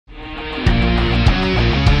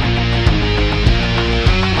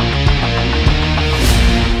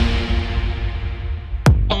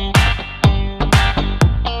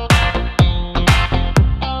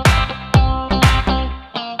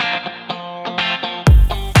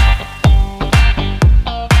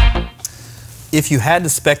If you had to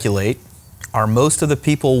speculate, are most of the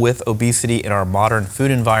people with obesity in our modern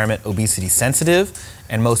food environment obesity sensitive,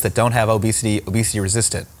 and most that don't have obesity, obesity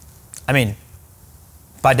resistant? I mean,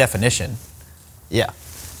 by definition, yeah.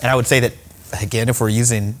 And I would say that, again, if we're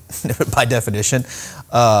using by definition,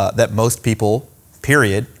 that most people,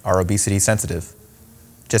 period, are obesity sensitive,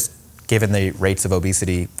 just given the rates of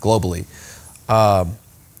obesity globally.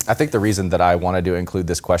 I think the reason that I wanted to include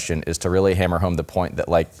this question is to really hammer home the point that,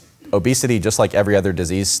 like, obesity, just like every other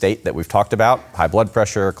disease state that we've talked about, high blood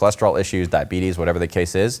pressure, cholesterol issues, diabetes, whatever the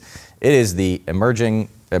case is, it is the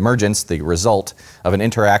emergence, the result of an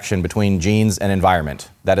interaction between genes and environment.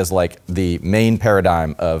 That is like the main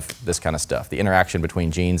paradigm of this kind of stuff, the interaction between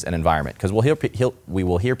genes and environment. Because we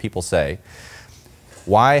will hear people say,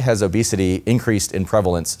 why has obesity increased in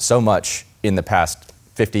prevalence so much in the past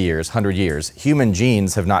 50 years, 100 years? Human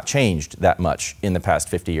genes have not changed that much in the past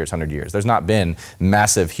 50 years, 100 years. There's not been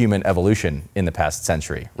massive human evolution in the past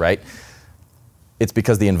century, right? It's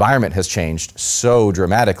because the environment has changed so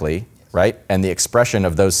dramatically, right? And the expression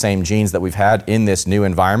of those same genes that we've had in this new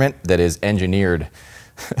environment that is engineered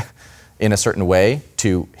in a certain way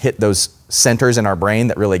to hit those centers in our brain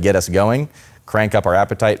that really get us going, crank up our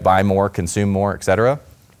appetite, buy more, consume more, etc.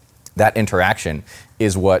 That interaction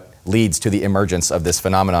is what leads to the emergence of this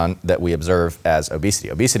phenomenon that we observe as obesity.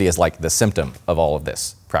 Obesity is like the symptom of all of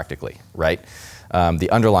this, practically, right? The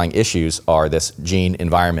underlying issues are this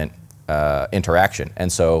gene-environment interaction.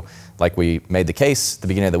 And so, like we made the case at the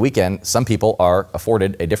beginning of the weekend, some people are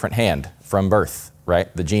afforded a different hand from birth,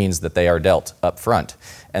 right? The genes that they are dealt up front.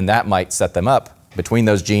 And that might set them up, between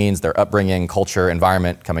those genes, their upbringing, culture,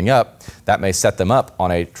 environment coming up, that may set them up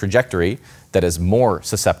on a trajectory that is more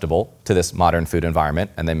susceptible to this modern food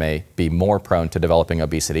environment, and they may be more prone to developing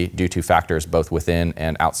obesity due to factors both within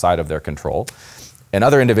and outside of their control. And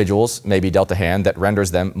other individuals may be dealt a hand that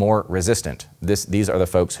renders them more resistant. These are the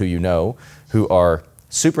folks who you know who are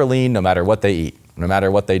super lean no matter what they eat, no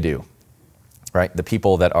matter what they do, right? The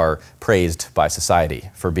people that are praised by society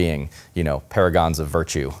for being, you know, paragons of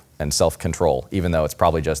virtue and self-control, even though it's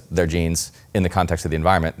probably just their genes in the context of the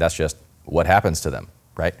environment. That's just what happens to them.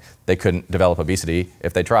 Right? They couldn't develop obesity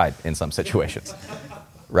if they tried in some situations,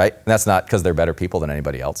 right? And that's not because they're better people than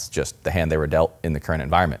anybody else, just the hand they were dealt in the current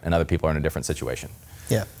environment, and other people are in a different situation.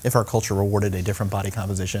 Yeah, if our culture rewarded a different body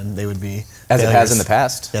composition, they would be as failures. It has in the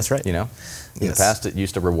past. That's right. You know, in the past it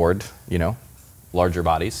used to reward, you know, larger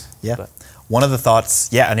bodies. Yeah. But one of the thoughts,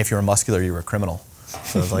 yeah, and if you were muscular, you were a criminal.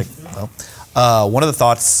 So it's like, well. One of the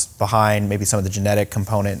thoughts behind maybe some of the genetic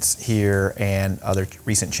components here and other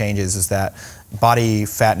recent changes is that body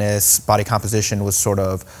fatness, body composition was sort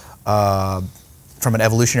of, from an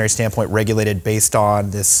evolutionary standpoint, regulated based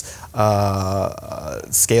on this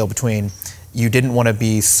scale between you didn't want to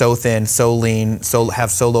be so thin, so lean,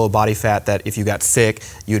 have so low a body fat that if you got sick,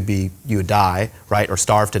 you would die, right, or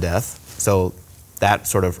starve to death. So that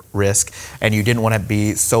sort of risk, and you didn't want to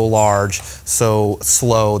be so large, so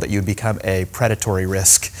slow that you'd become a predatory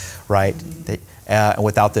risk, right? And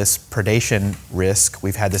without this predation risk,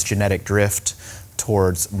 we've had this genetic drift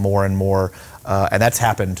towards more and more, and that's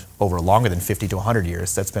happened over longer than 50 to 100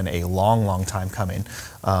 years. That's been a long, long time coming.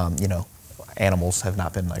 You know, animals have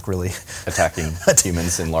not been like really attacking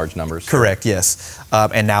humans in large numbers. Correct, yes.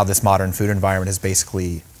 And now this modern food environment has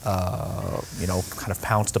basically, you know, kind of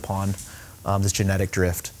pounced upon this genetic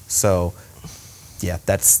drift. So, yeah,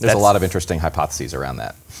 there's a lot of interesting hypotheses around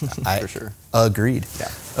that, for sure. Agreed.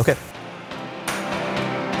 Yeah. Okay.